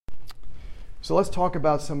So let's talk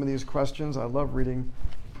about some of these questions. I love reading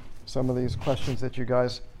some of these questions that you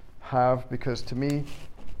guys have, because to me,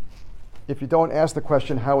 if you don't ask the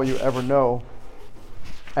question, how will you ever know?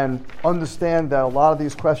 And understand that a lot of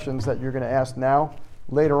these questions that you're going to ask now,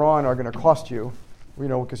 later on are going to cost you,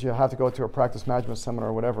 because you have to go to a practice management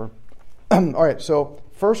seminar or whatever. All right, so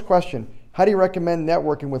first question, how do you recommend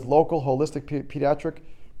networking with local holistic pediatric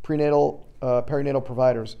prenatal, perinatal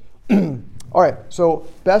providers? All right, so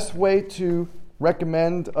best way to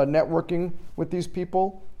recommend networking with these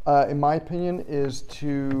people, in my opinion, is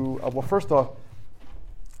to, well, first off,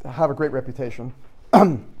 have a great reputation.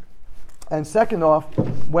 And second off,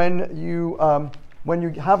 when you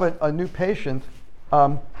have a new patient,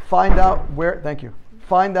 find out what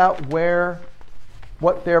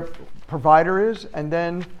their provider is. And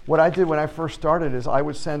then what I did when I first started is I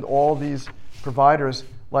would send all these providers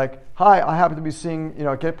like, hi, I happen to be seeing,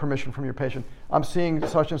 get permission from your patient. I'm seeing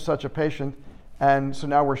such and such a patient. And so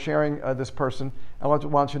now we're sharing this person. I want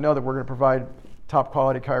you to know that we're going to provide top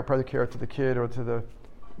quality chiropractic care to the kid or to the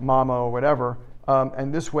mama or whatever.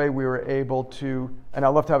 And this way we were able to, and I'd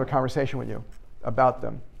love to have a conversation with you about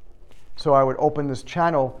them. So I would open this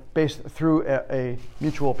channel based through a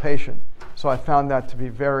mutual patient. So I found that to be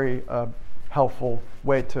very helpful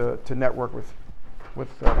way to network with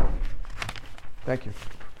thank you.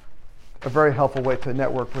 A very helpful way to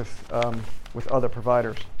network with other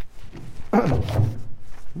providers.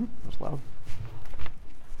 That's loud.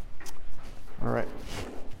 All right.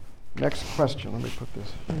 Next question. Let me put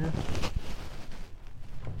this here.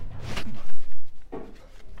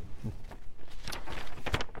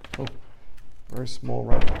 Oh, very small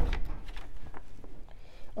right.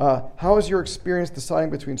 How is your experience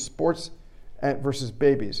deciding between sports versus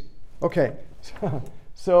babies? Okay,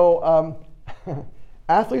 so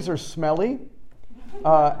athletes are smelly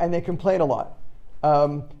and they complain a lot.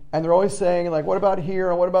 And they're always saying, like, what about here,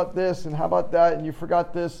 and what about this, and how about that, and you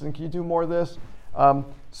forgot this, and can you do more of this?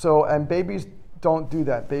 And babies don't do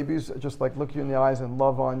that. Babies just like look you in the eyes and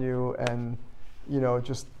love on you, and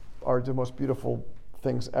just are the most beautiful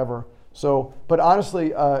things ever. So, but honestly,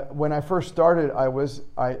 when I first started,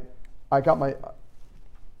 I got my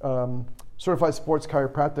certified sports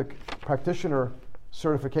chiropractic practitioner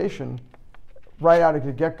certification right out of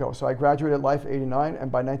the get-go. So I graduated Life '89,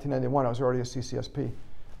 and by 1991, I was already a CCSP.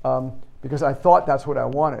 Because I thought that's what I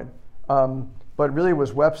wanted. But it really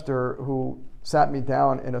was Webster who sat me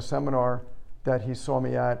down in a seminar that he saw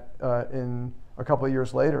me at in a couple of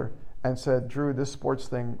years later and said, Drew, this sports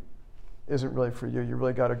thing isn't really for you. You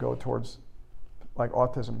really got to go towards like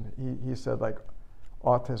autism. He said like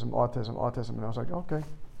autism. And I was like, okay.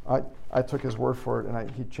 I took his word for it, and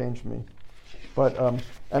he changed me. But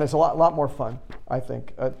and it's a lot more fun, I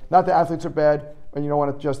think. Not that athletes are bad, and you don't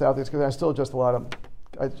want to adjust athletes, because I still adjust a lot of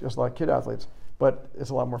kid athletes, but it's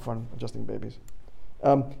a lot more fun adjusting babies.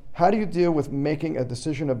 How do you deal with making a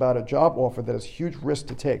decision about a job offer that is huge risk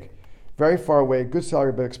to take? Very far away, good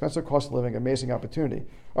salary, but expensive cost of living, amazing opportunity.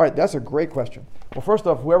 All right, that's a great question. Well, first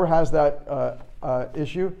off, whoever has that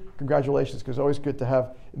issue, congratulations, because it's always good to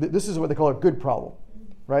have, this is what they call a good problem,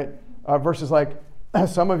 right? Versus like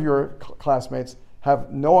some of your classmates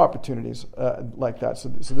have no opportunities like that. So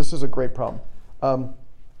this is a great problem.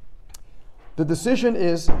 The decision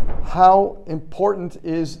is how important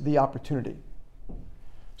is the opportunity.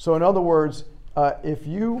 So in other words, if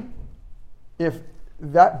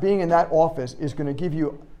that being in that office is going to give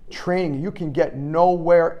you training you can get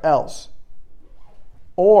nowhere else,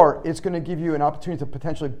 or it's going to give you an opportunity to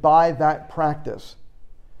potentially buy that practice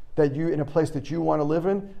that you in a place that you want to live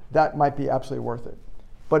in, that might be absolutely worth it.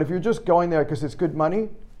 But if you're just going there because it's good money,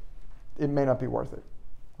 it may not be worth it,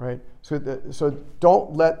 right? So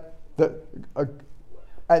don't let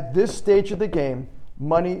at this stage of the game,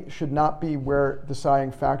 money should not be where the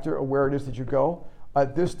deciding factor or where it is that you go.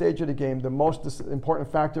 At this stage of the game, the most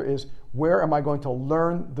important factor is where am I going to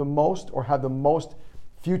learn the most or have the most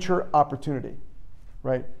future opportunity,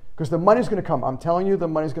 right? Because the money's going to come. I'm telling you, the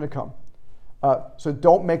money's going to come. So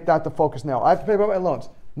don't make that the focus now. I have to pay back my loans.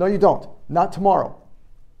 No, you don't. Not tomorrow.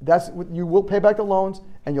 You will pay back the loans,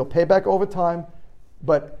 and you'll pay back over time.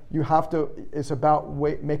 But you have to. It's about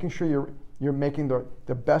making sure you're making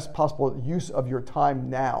the best possible use of your time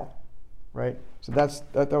now, right? So that's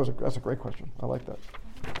a great question. I like that.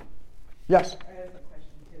 Yes. I have a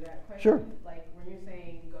question to that question. Sure. Like when you're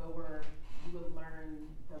saying go where you will learn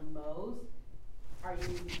the most,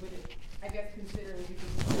 I guess considering you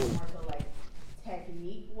can more so like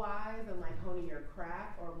technique wise and like honing your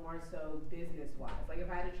craft, or more so business wise? Like if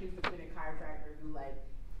I had to choose between a chiropractor who like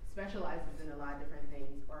specializes in a lot of different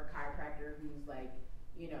things, or a chiropractor who's like,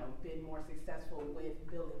 been more successful with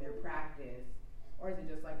building their practice, or is it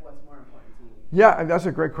just like what's more important to you? Yeah, and that's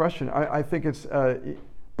a great question. I think it's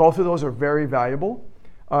both of those are very valuable.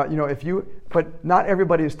 But not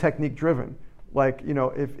everybody is technique driven. Like,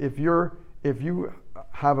 if you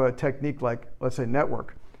have a technique like, let's say,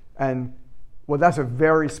 network, and well, that's a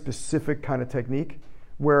very specific kind of technique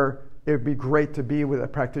where it would be great to be with a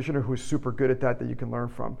practitioner who's super good at that you can learn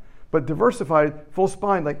from. But diversified, full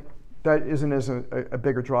spine, like that isn't as a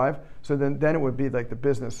bigger drive. So then it would be like the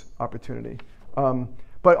business opportunity.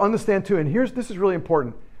 But understand too, and this is really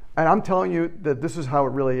important, and I'm telling you that this is how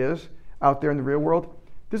it really is out there in the real world.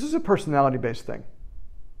 This is a personality-based thing.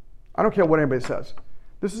 I don't care what anybody says.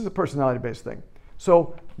 This is a personality-based thing.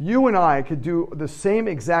 So you and I could do the same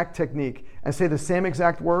exact technique and say the same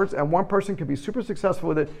exact words, and one person could be super successful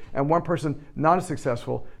with it, and one person not as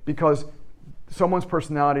successful because someone's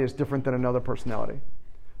personality is different than another personality.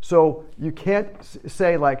 So you can't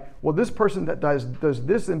say like, well, this person that does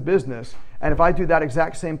this in business, and if I do that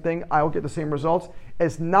exact same thing, I will get the same results.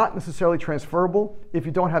 It's not necessarily transferable if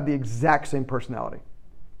you don't have the exact same personality,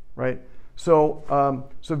 right? So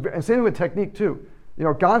and same with technique too.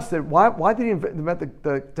 Gonstead, why did he invent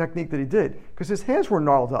the technique that he did? Because his hands were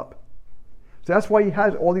gnarled up. So that's why he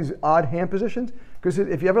has all these odd hand positions. Because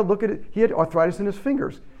if you ever look at it, he had arthritis in his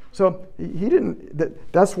fingers. So he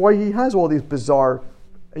didn't. That's why he has all these bizarre,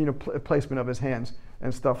 placement of his hands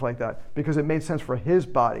and stuff like that. Because it made sense for his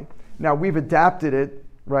body. Now we've adapted it,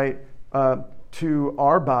 right, to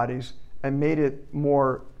our bodies and made it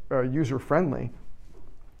more user friendly.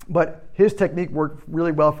 But his technique worked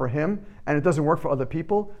really well for him, and it doesn't work for other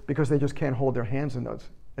people because they just can't hold their hands in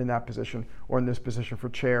that position or in this position for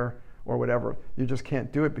chair or whatever. You just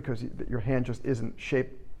can't do it because your hand just isn't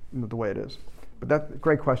shaped the way it is. But that's a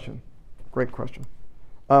great question. Great question.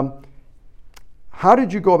 How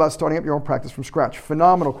did you go about starting up your own practice from scratch?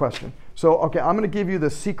 Phenomenal question. So, okay, I'm going to give you the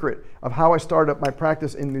secret of how I started up my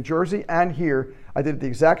practice in New Jersey and here. I did it the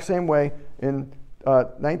exact same way in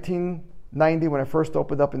 1990 when I first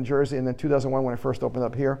opened up in Jersey, and then 2001 when I first opened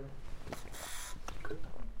up here.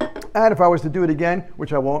 And if I was to do it again,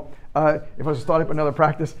 which I won't, if I was to start up another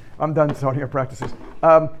practice, I'm done starting up practices.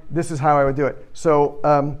 This is how I would do it.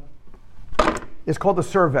 So it's called a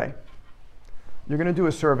survey. You're going to do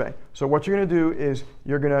a survey. So what you're going to do is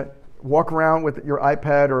you're going to walk around with your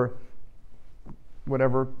iPad or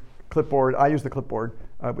whatever, clipboard. I use the clipboard,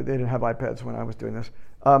 but they didn't have iPads when I was doing this.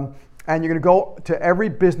 And you're going to go to every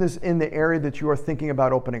business in the area that you are thinking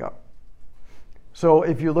about opening up. So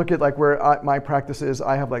if you look at like where my practice is,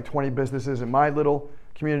 I have like 20 businesses in my little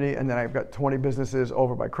community, and then I've got 20 businesses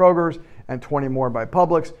over by Kroger's and 20 more by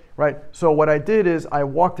Publix, right? So what I did is I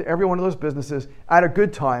walked to every one of those businesses at a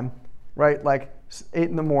good time, right? Like 8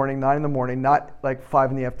 in the morning, 9 in the morning, not like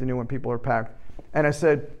 5 in the afternoon when people are packed. And I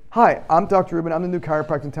said, hi, I'm Dr. Rubin. I'm the new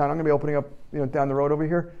chiropractor in town. I'm going to be opening up down the road over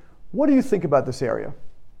here. What do you think about this area?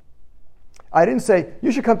 I didn't say,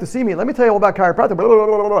 you should come to see me. Let me tell you all about chiropractic, blah, blah,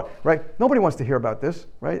 blah, blah, blah, right? Nobody wants to hear about this,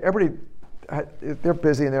 right? Everybody, they're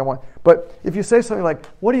busy and they don't want. But if you say something like,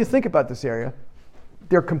 what do you think about this area?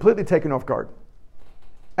 They're completely taken off guard.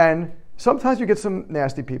 And sometimes you get some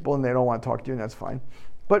nasty people and they don't want to talk to you, and that's fine.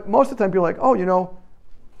 But most of the time, you're like, oh,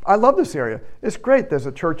 I love this area. It's great. There's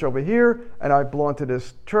a church over here, and I belong to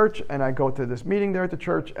this church, and I go to this meeting there at the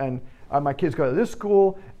church, and my kids go to this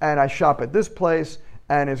school, and I shop at this place,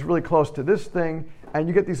 and it's really close to this thing. And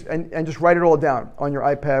you get these, and just write it all down on your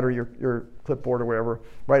iPad or your clipboard or whatever.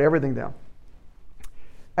 Write everything down.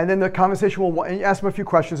 And then the conversation will, and you ask them a few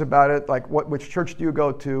questions about it, like which church do you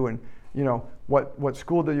go to, and what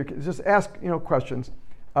school do you, just ask questions.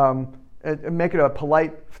 And make it a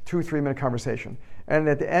polite 2-3 minute conversation. And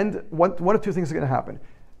at the end, one of two things are going to happen.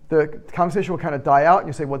 The conversation will kind of die out, and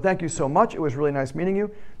you say, well, thank you so much. It was really nice meeting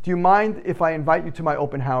you. Do you mind if I invite you to my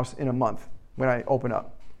open house in a month when I open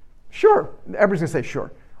up? Sure. Everybody's going to say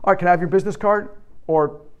sure. All right, can I have your business card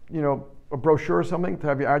or a brochure or something to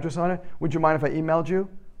have your address on it? Would you mind if I emailed you?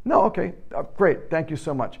 No, okay, great. Thank you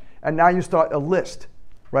so much. And now you start a list,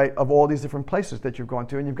 right, of all these different places that you've gone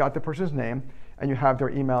to, and you've got the person's name, and you have their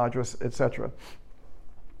email address, etc.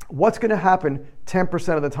 What's going to happen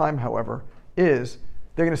 10% of the time, however, is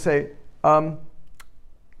they're going to say, and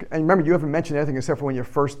remember, you haven't mentioned anything except for when you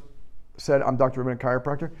first said, I'm Dr. Rubin, a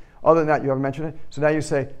chiropractor. Other than that, you haven't mentioned it. So now you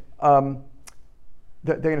say,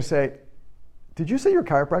 they're going to say, did you say you're a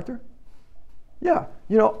chiropractor? Yeah,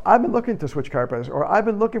 I've been looking to switch chiropractors, or I've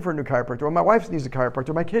been looking for a new chiropractor, or my wife needs a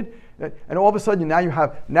chiropractor, my kid, and all of a sudden now you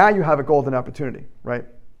have a golden opportunity, right?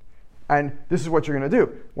 And this is what you're going to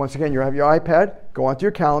do. Once again, you have your iPad, go onto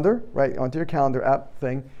your calendar, right, onto your calendar app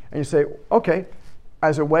thing, and you say, okay,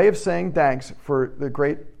 as a way of saying thanks for the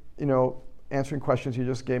great, answering questions. You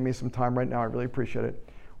just gave me some time right now. I really appreciate it.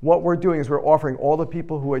 What we're doing is we're offering all the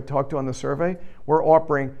people who I talked to on the survey, we're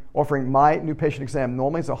offering my new patient exam.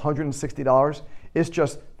 Normally it's $160. It's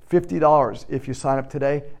just $50 if you sign up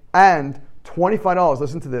today, and $25,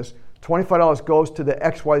 listen to this, $25 goes to the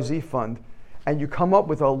XYZ fund, and you come up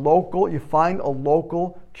with you find a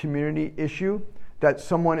local community issue that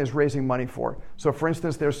someone is raising money for. So for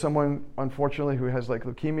instance, there's someone, unfortunately, who has like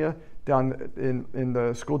leukemia down in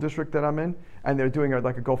the school district that I'm in, and they're doing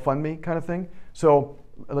like a GoFundMe kind of thing. So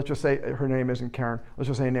let's just say her name isn't Karen. Let's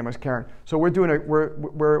just say her name is Karen. So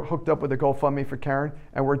we're hooked up with a GoFundMe for Karen,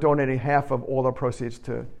 and we're donating half of all our proceeds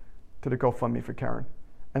to the GoFundMe for Karen.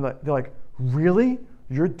 And they're like, really?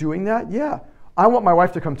 You're doing that? Yeah. I want my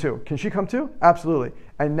wife to come too. Can she come too? Absolutely.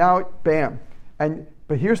 And now, bam.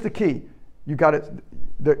 But here's the key. You got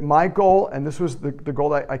it. My goal, and this was the goal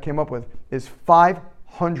that I came up with, is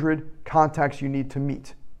 500 contacts you need to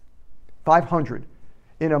meet. 500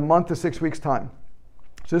 in a month to 6 weeks time.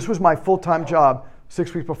 So this was my full-time job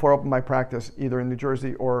 6 weeks before I opened my practice, either in New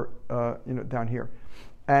Jersey or down here.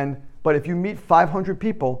 But if you meet 500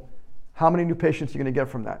 people, how many new patients are you going to get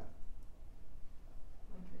from that?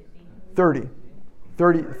 30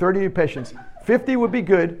 new patients. 50 would be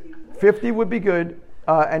good. 50 would be good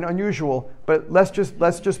and unusual, but let's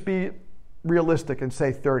just be realistic and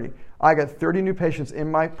say 30. I got 30 new patients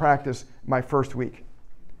in my practice my first week.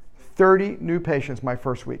 30 new patients my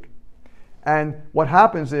first week. And what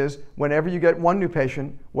happens is, whenever you get one new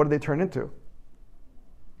patient, what do they turn into?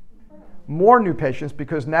 More new patients,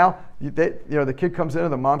 because now the kid comes in or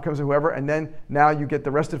the mom comes in, whoever, and then now you get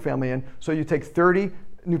the rest of the family in. So you take 30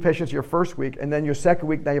 new patients your first week, and then your second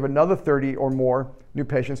week, now you have another 30 or more new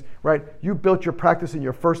patients, right? You built your practice in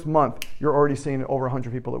your first month, you're already seeing over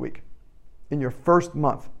 100 people a week. In your first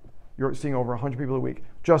month, you're seeing over 100 people a week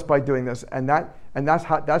just by doing this. And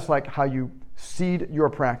that's like how you seed your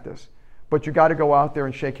practice. But you got to go out there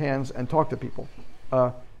and shake hands and talk to people.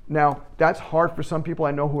 Now, that's hard for some people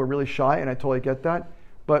I know who are really shy, and I totally get that.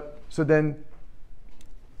 But so then,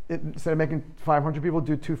 instead of making 500 people,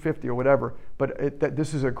 do 250 or whatever. But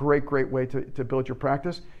this is a great way to build your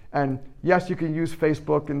practice. And yes, you can use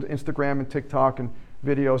Facebook and Instagram and TikTok and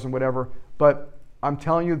videos and whatever. But I'm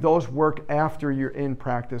telling you, those work after you're in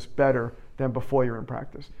practice better than before you're in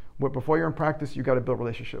practice. Before you're in practice, you got to build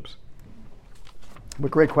relationships.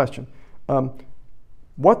 But great question.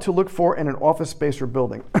 What to look for in an office space or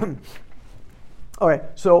building? All right,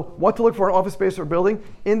 so what to look for in an office space or building?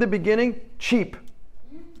 In the beginning, cheap.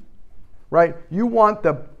 Right? You want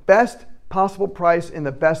the best possible price in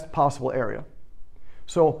the best possible area.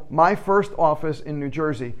 So my first office in New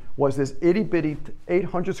Jersey was this itty-bitty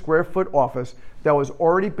 800 square foot office that was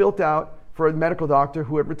already built out for a medical doctor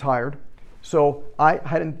who had retired. So I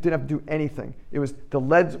didn't have to do anything. It was the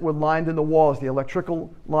leads were lined in the walls. The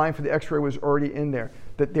electrical line for the X-ray was already in there.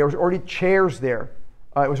 There was already chairs there.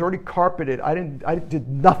 It was already carpeted. I did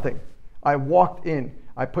nothing. I walked in.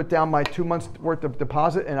 I put down my 2 months worth of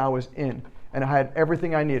deposit, and I was in. And I had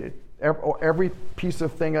everything I needed. Every piece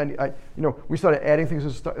of thing we started adding things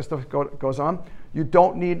as stuff goes on. You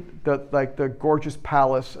don't need the gorgeous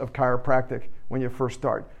palace of chiropractic when you first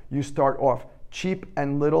start. You start off cheap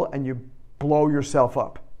and little, and you blow yourself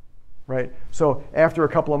up, right? So after a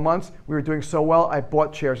couple of months, we were doing so well, I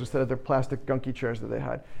bought chairs instead of the plastic gunky chairs that they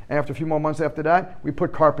had. And after a few more months after that, we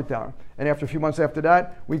put carpet down. And after a few months after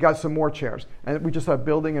that, we got some more chairs. And we just started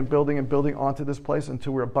building and building and building onto this place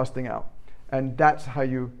until we were busting out. And that's what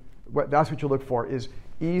you look for, is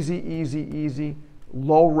easy,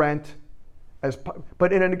 low rent,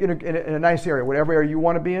 but in a nice area, whatever area you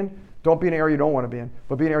want to be in. Don't be in an area you don't want to be in,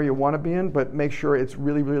 but be in an area you want to be in, but make sure it's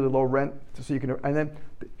really, really low rent so you can. And then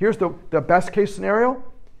here's the best case scenario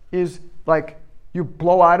is like you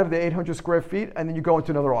blow out of the 800 square feet and then you go into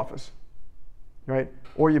another office, right?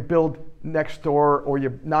 Or you build next door, or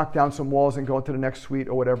you knock down some walls and go into the next suite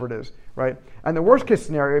or whatever it is, right? And the worst case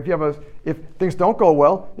scenario, if things don't go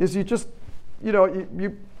well, is you just,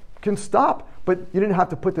 you can stop. But you didn't have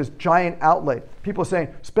to put this giant outlay. People are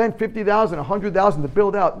saying, spend $50,000, $100,000 to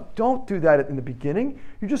build out. Don't do that in the beginning.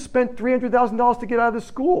 You just spent $300,000 to get out of the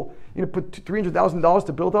school. Put $300,000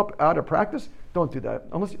 to build up out of practice. Don't do that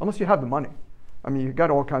unless you have the money. I mean, you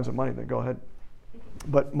got all kinds of money, then go ahead.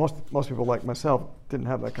 But most people like myself didn't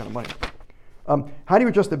have that kind of money. How do you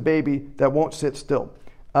adjust a baby that won't sit still?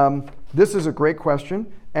 This is a great question,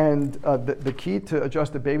 and the key to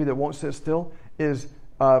adjust a baby that won't sit still is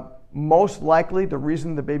most likely the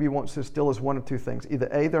reason the baby won't sit still is one of two things. Either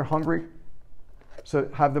A, they're hungry, so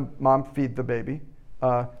have the mom feed the baby,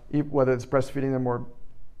 whether it's breastfeeding them or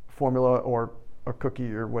formula or a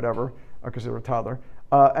cookie or whatever, because they're a toddler.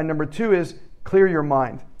 And number two is clear your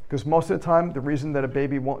mind. Because most of the time, the reason that a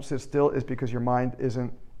baby won't sit still is because your mind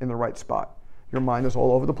isn't in the right spot. Your mind is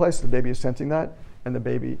all over the place. The baby is sensing that, and the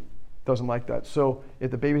baby doesn't like that. So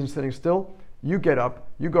if the baby isn't sitting still, you get up,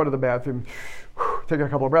 you go to the bathroom, take a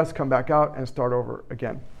couple of breaths, come back out, and start over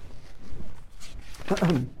again.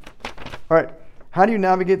 All right. How do you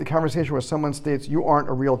navigate the conversation where someone states you aren't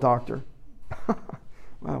a real doctor?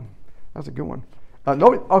 Wow, that's a good one.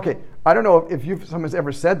 Okay, I don't know if someone's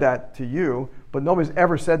ever said that to you, but nobody's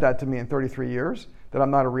ever said that to me in 33 years, that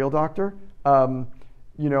I'm not a real doctor.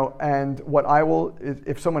 And what I will,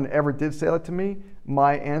 if someone ever did say that to me,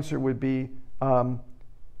 my answer would be,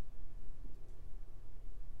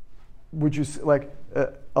 would you, like,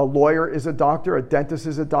 a lawyer is a doctor, a dentist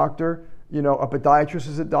is a doctor, a podiatrist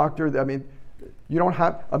is a doctor. I mean, you don't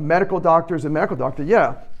have, a medical doctor is a medical doctor.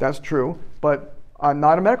 Yeah, that's true, but I'm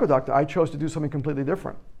not a medical doctor. I chose to do something completely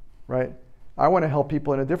different, right? I want to help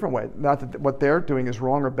people in a different way. Not that what they're doing is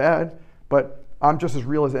wrong or bad, but I'm just as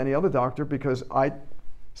real as any other doctor because I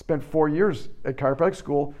spent 4 years at chiropractic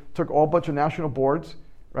school, took a bunch of national boards,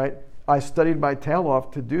 right? I studied my tail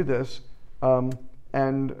off to do this, and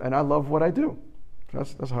I love what I do.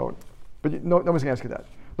 That's how it. But nobody's gonna ask you that.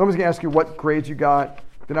 Nobody's gonna ask you what grades you got.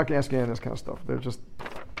 They're not gonna ask you any of this kind of stuff.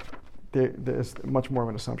 There's much more of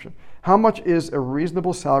an assumption. How much is a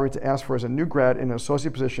reasonable salary to ask for as a new grad in an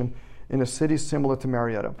associate position in a city similar to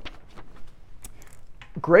Marietta?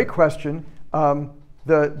 Great question.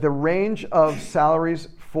 The range of salaries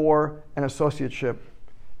for an associateship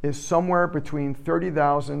is somewhere between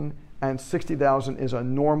 $30,000 and $60,000 is a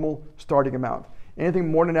normal starting amount.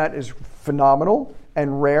 Anything more than that is phenomenal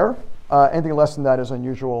and rare. Anything less than that is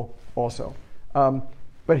unusual also.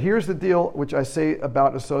 But here's the deal, which I say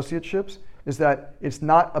about associateships, is that it's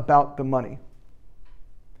not about the money.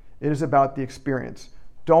 It is about the experience.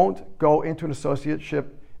 Don't go into an associateship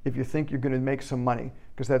if you think you're going to make some money,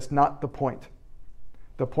 because that's not the point.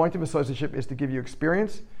 The point of associateship is to give you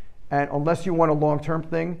experience, and unless you want a long-term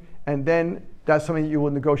thing, and then that's something you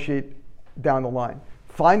will negotiate down the line.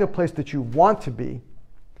 Find a place that you want to be,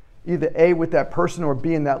 either A, with that person, or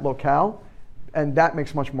B, in that locale, and that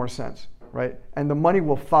makes much more sense, right? And the money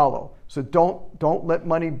will follow. So don't let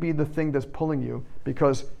money be the thing that's pulling you,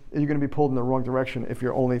 because you're going to be pulled in the wrong direction if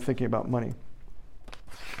you're only thinking about money.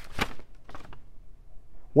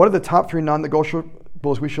 What are the top 3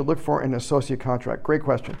 non-negotiables we should look for in an associate contract? Great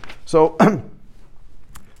question. So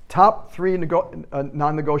top 3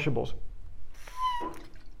 non-negotiables.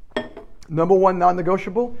 Number 1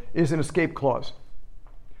 non-negotiable is an escape clause.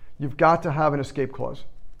 You've got to have an escape clause.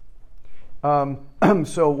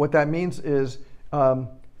 So what that means is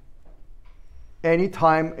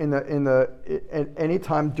anytime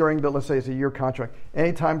anytime during the, let's say it's a year contract,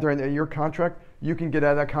 anytime during the year contract, you can get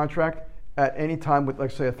out of that contract at any time with, like,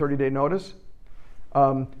 say, a 30-day notice.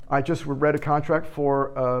 I just read a contract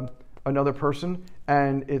for another person,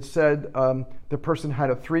 and it said the person had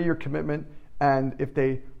a 3-year commitment, and if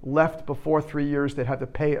they left before 3 years, they'd have to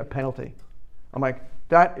pay a penalty. I'm like,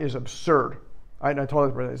 that is absurd. I told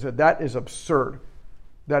the person, I said, that is absurd.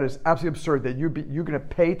 That is absolutely absurd that you're going to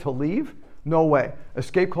pay to leave? No way.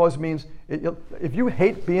 Escape clause means if you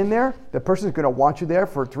hate being there, the person is going to want you there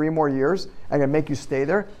for 3 more years and going to make you stay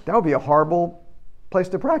there. That would be a horrible place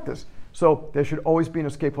to practice. So there should always be an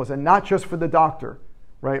escape clause, and not just for the doctor,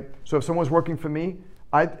 right? So if someone's working for me,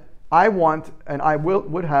 I want, and I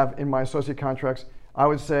would have in my associate contracts, I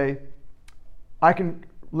would say, I can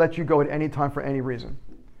let you go at any time for any reason.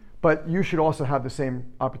 But you should also have the same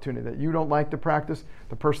opportunity that you don't like the practice,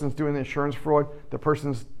 the person's doing the insurance fraud, the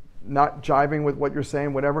person's not jiving with what you're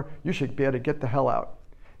saying, whatever, you should be able to get the hell out.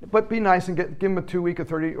 But be nice and give them a 2-week or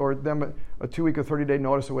 30, or them a 2-week or 30-day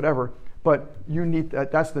notice or whatever. But you need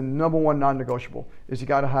that's the number 1 non-negotiable, is you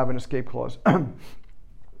got to have an escape clause.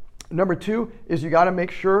 Number 2 is you got to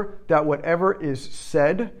make sure that whatever is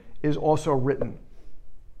said is also written.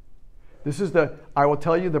 This is I will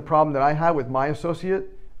tell you the problem that I had with my associate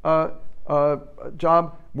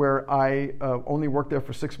job, where I only worked there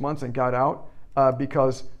for 6 months and got out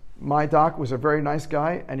because my doc was a very nice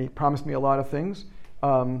guy and he promised me a lot of things,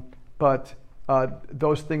 but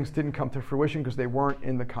those things didn't come to fruition because they weren't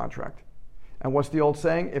in the contract. And what's the old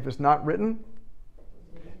saying? If it's not written,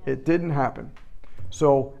 it didn't happen.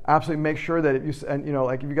 So absolutely make sure that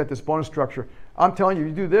if you got this bonus structure, I'm telling you,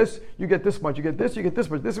 you do this, you get this much, you get this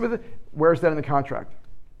much, this with it. Where's that in the contract?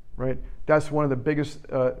 Right? That's one of the biggest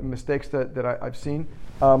mistakes that I've seen.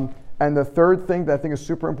 And the third thing that I think is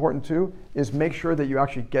super important too is make sure that you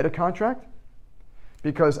actually get a contract,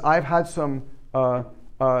 because I've had some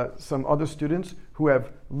other students who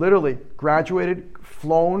have literally graduated,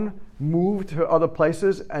 flown, move to other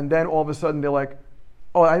places, and then all of a sudden they're like,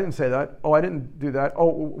 oh, I didn't say that. Oh, I didn't do that. Oh,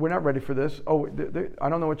 we're not ready for this. Oh, I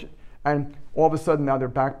don't know what you... And all of a sudden now they're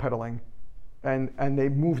backpedaling, and they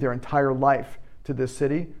move their entire life to this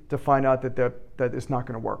city to find out that it's not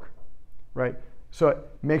going to work, right? So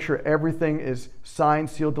make sure everything is signed,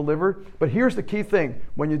 sealed, delivered. But here's the key thing.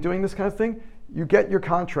 When you're doing this kind of thing, you get your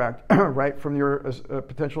contract, right, from your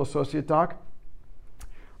potential associate doc.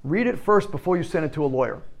 Read it first before you send it to a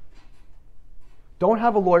lawyer. Don't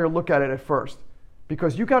have a lawyer look at it at first,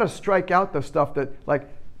 because you got to strike out the stuff that, like,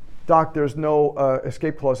 doc, there's no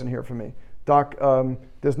escape clause in here for me. Doc,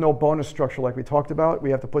 there's no bonus structure like we talked about. We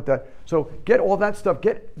have to put that. So get all that stuff.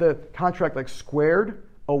 Get the contract like squared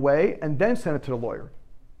away and then send it to the lawyer.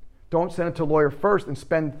 Don't send it to the lawyer first and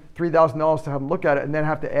spend $3,000 to have them look at it and then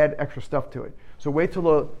have to add extra stuff to it. So wait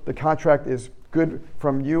till the contract is good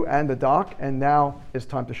from you and the doc, and now it's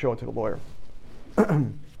time to show it to the lawyer.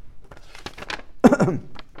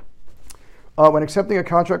 When accepting a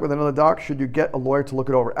contract with another doc, should you get a lawyer to look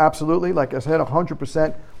it over? Absolutely. Like I said,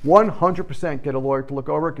 100% get a lawyer to look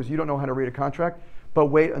over it, because you don't know how to read a contract. But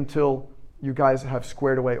wait until you guys have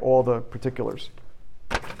squared away all the particulars.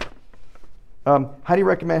 How do you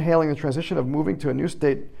recommend handling the transition of moving to a new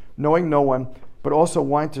state, knowing no one, but also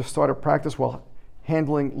wanting to start a practice while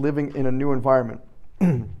handling living in a new environment?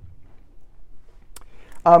 It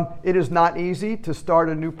is not easy to start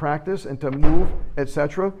a new practice and to move,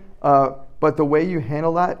 etc. But the way you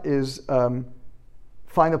handle that is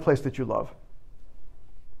find a place that you love,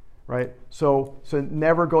 right? So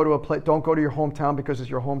never go to a place. Don't go to your hometown because it's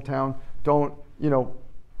your hometown. Don't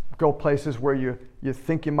go places where you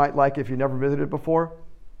think you might like if you never visited before.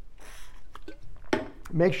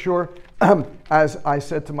 Make sure, as I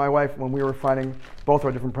said to my wife when we were finding both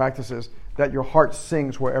our different practices, that your heart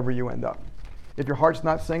sings wherever you end up. If your heart's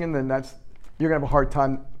not singing, then you're gonna have a hard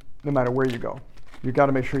time no matter where you go. You've got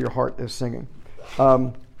to make sure your heart is singing.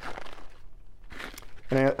 And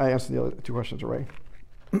I answered the other two questions already.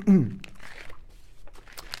 All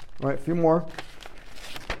right, a few more.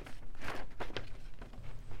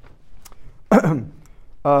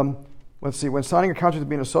 Let's see. When signing a contract to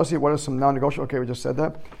be an associate, what are some non-negotiable? Okay, we just said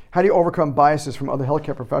that. How do you overcome biases from other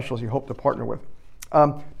healthcare professionals you hope to partner with?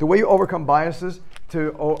 The way you overcome biases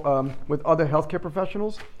with other healthcare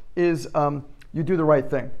professionals is you do the right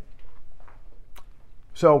thing.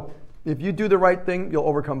 So if you do the right thing, you'll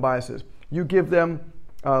overcome biases. You give them,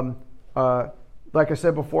 like I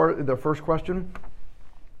said before, the first question,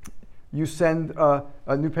 you send a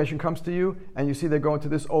new patient comes to you and you see they're going to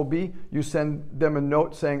this OB, you send them a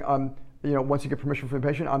note saying, once you get permission from the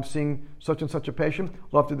patient, I'm seeing such and such a patient,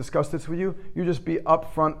 love to discuss this with you. You just be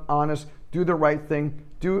upfront, honest, do the right thing,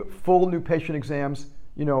 do full new patient exams,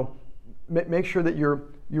 make sure that you're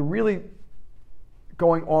really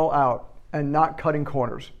going all out and not cutting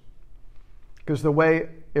corners. Because the way,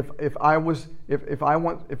 if I'm going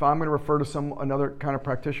to refer to another kind of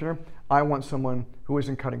practitioner, I want someone who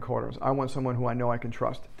isn't cutting corners. I want someone who I know I can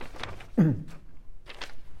trust.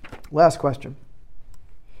 Last question.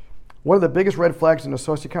 What are the biggest red flags in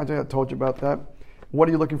associate contract? I told you about that. What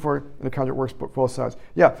are you looking for in a contract works for both sides?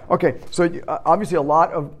 Yeah, okay. So obviously a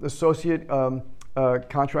lot of associate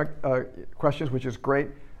contract questions, which is great.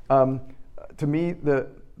 To me,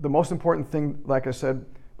 the most important thing, like I said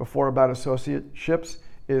before about associateships,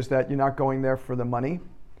 is that you're not going there for the money.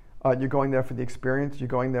 You're going there for the experience. You're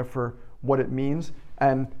going there for what it means.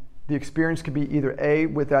 And the experience could be either A,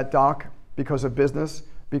 with that doc because of business,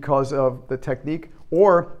 because of the technique,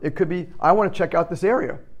 or it could be, I want to check out this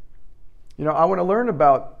area. I want to learn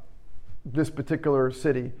about this particular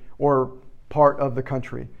city or part of the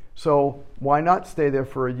country. So why not stay there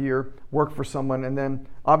for a year, work for someone, and then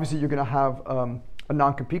obviously you're going to have a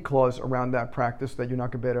non-compete clause around that practice that you're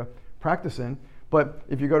not going to be able to practice in. But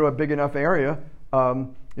if you go to a big enough area,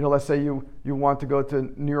 let's say you want to go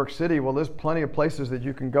to New York City, well, there's plenty of places that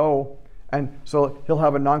you can go. And so he'll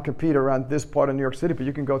have a non-compete around this part of New York City, but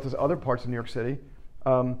you can go to other parts of New York City.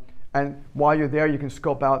 And while you're there, you can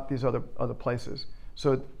scope out these other places.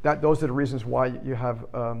 So those are the reasons why you have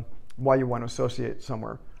why you want to associate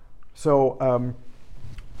somewhere. So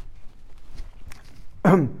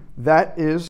that is